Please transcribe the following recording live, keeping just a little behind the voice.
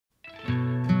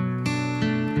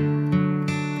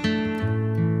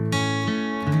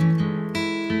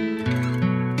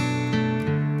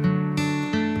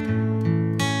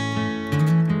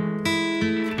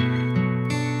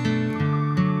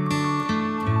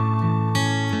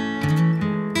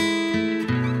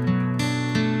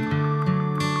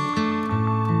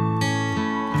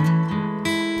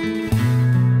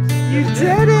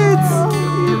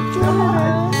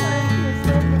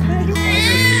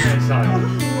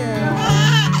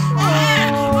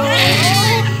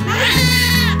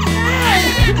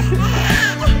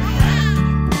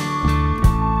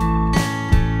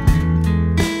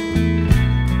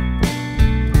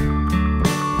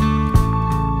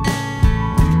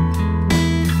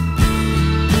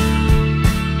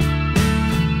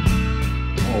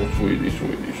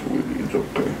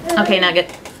Okay, Nugget.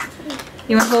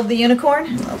 You want to hold the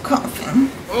unicorn? No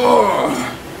coughing.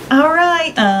 Oh. All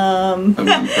right. I haven't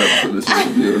prepped for this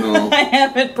interview at all. I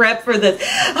haven't prepped for this.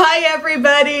 Hi,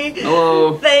 everybody.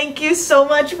 Hello. Thank you so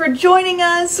much for joining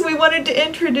us. We wanted to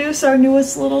introduce our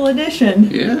newest little addition.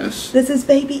 Yes. This is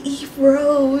baby Eve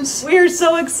Rose. We are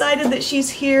so excited that she's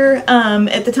here.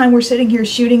 At the time we're sitting here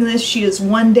shooting this, she is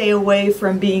 1 day away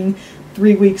from being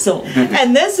 3 weeks old.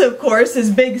 And this, of course, is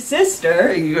big sister.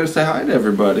 Hey, you gotta say hi to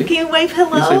everybody. Can you wave hello?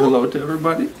 Can you say hello to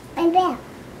everybody? I'm Belle.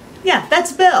 Yeah,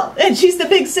 that's Belle, and she's the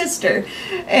big sister.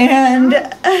 And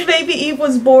baby Eve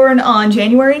was born on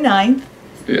January 9th.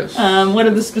 Yes. What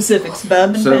are the specifics,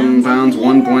 Bub? 7 pounds,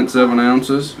 1.7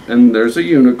 ounces, and there's a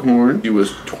unicorn. She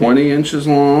was 20 inches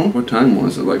long. What time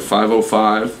was it? Like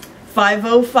 5:05?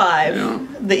 5:05. Yeah.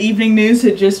 The evening news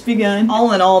had just begun.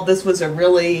 All in all, this was a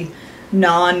really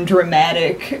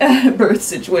non-dramatic birth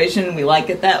situation. We like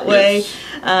it that way. Yes.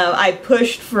 I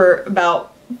pushed for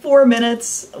about 4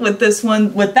 minutes with this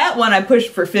one. With that one, I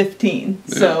pushed for 15.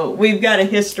 Yeah. So we've got a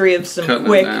history of some Cutting it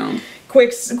quick down.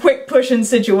 quick pushing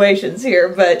situations here,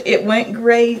 but it went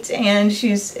great, and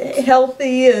she's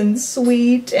healthy and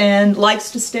sweet and likes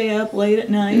to stay up late at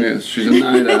night. Yes, she's a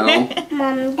night owl.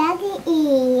 Mom, Daddy,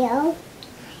 Eel.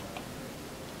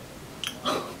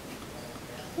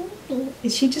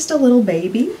 Is she just a little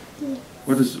baby?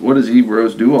 What does Eve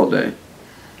Rose do all day?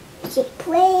 She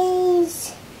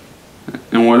plays.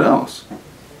 And what else?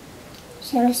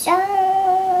 Some songs.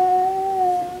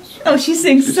 Oh, she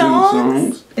sings She sings songs?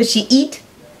 songs? Does she eat?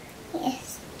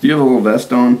 Yes. Do you have a little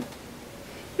vest on?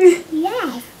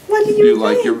 Yes. What do Do you you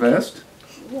like think? your vest?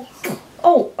 Yes.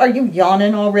 Oh, are you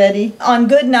yawning already? On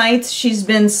good nights, she's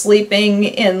been sleeping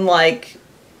in like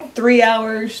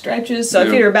 3-hour stretches, so I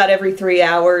Yeah. feed her about every 3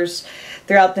 hours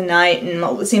throughout the night, and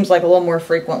it seems like a little more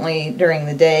frequently during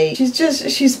the day.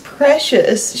 She's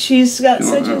precious. She's got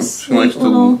such a She sweet likes to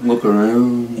little... look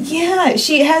around. Yeah,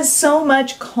 she has so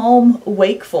much calm,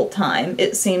 wakeful time,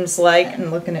 it seems like,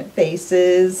 and looking at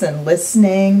faces and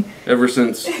listening. Ever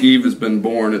since Eve has been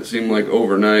born, it seemed like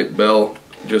overnight Belle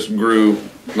just grew,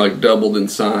 like doubled in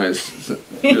size,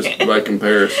 just by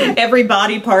comparison. Every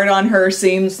body part on her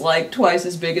seems like twice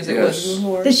as big as it was Yes.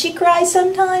 before. Does she cry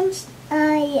sometimes?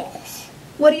 Yes.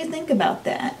 What do you think about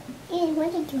that? And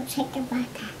what did you think about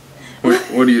that?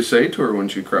 What do you say to her when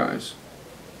she cries?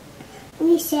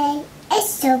 We say,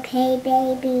 it's okay,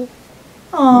 baby.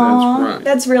 Aww, That's right.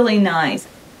 that's really nice.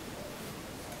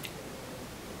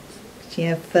 She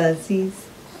have fuzzies.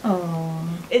 Aww.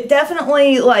 It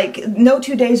definitely, like, no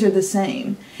 2 days are the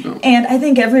same. No. And I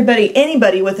think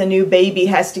anybody with a new baby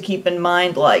has to keep in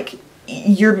mind, like,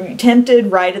 you're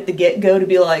tempted right at the get-go to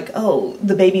be like, oh,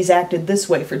 the baby's acted this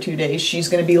way for 2 days, she's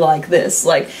going to be like this.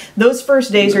 Like, those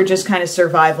first days are just kind of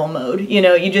survival mode. You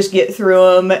know, you just get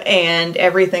through them and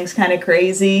everything's kind of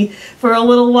crazy for a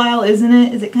little while, isn't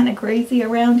it? Is it kind of crazy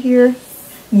around here?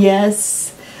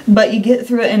 Yes. But you get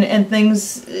through it and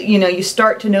things, you know, you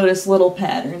start to notice little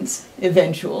patterns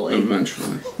eventually.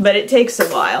 Eventually. But it takes a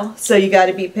while, so you got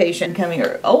to be patient coming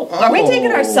here. Oh, are we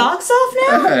taking our socks off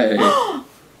now? Hey.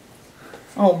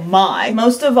 Oh my.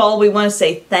 Most of all, we want to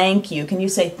say thank you. Can you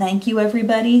say thank you,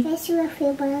 everybody? Thank you,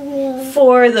 everybody.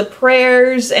 For the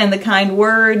prayers and the kind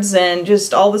words and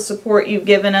just all the support you've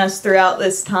given us throughout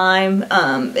this time.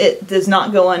 It does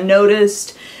not go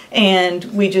unnoticed, and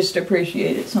we just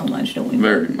appreciate it so much, don't we?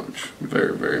 Very much.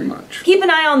 Very, very much. Keep an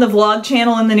eye on the vlog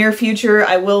channel in the near future.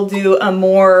 I will do a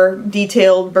more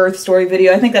detailed birth story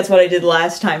video. I think that's what I did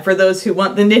last time for those who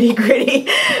want the nitty gritty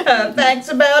facts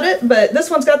about it. But this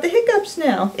one's got the hiccups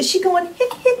now. Is she going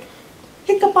hic hic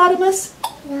hiccupotamus?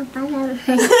 No,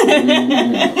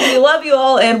 We love you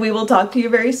all, and we will talk to you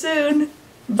very soon.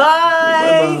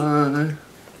 Bye. Bye-bye.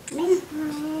 bye.